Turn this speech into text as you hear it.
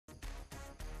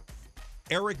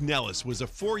Eric Nellis was a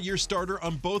 4-year starter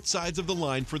on both sides of the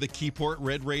line for the Keyport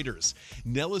Red Raiders.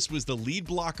 Nellis was the lead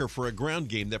blocker for a ground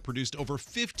game that produced over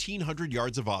 1,500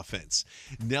 yards of offense.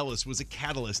 Nellis was a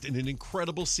catalyst in an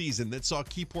incredible season that saw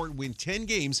Keyport win 10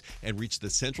 games and reach the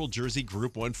Central Jersey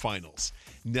Group 1 Finals.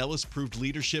 Nellis proved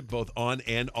leadership both on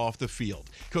and off the field.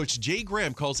 Coach Jay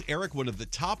Graham calls Eric one of the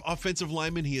top offensive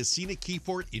linemen he has seen at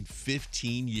Keyport in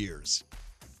 15 years.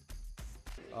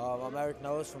 I'm Eric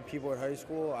Nellis from Keyport High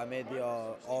School. I made the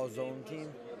all-zone team.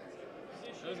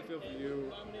 How does it feel for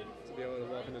you to be able to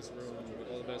walk in this room with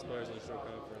all the best players in the show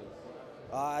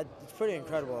conference? It's pretty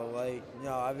incredible.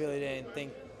 I really didn't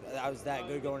think I was that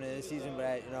good going into this season,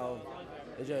 but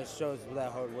it just shows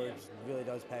that hard work really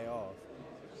does pay off.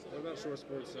 What about Shore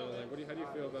Sports? How do you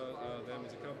feel about them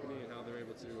as a company and how they're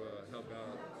able to help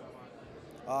out?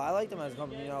 I like them as a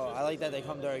company. I like that they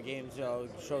come to our games,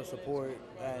 show support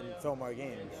and film our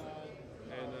games.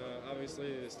 And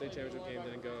obviously, the state championship game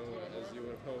didn't go as you would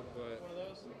have hoped, but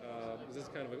is this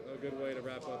kind of a good way to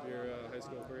wrap up your high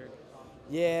school career?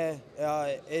 Yeah,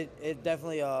 it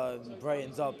definitely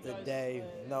brightens up the day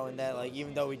knowing that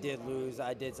even though we did lose,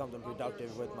 I did something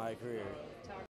productive with my career.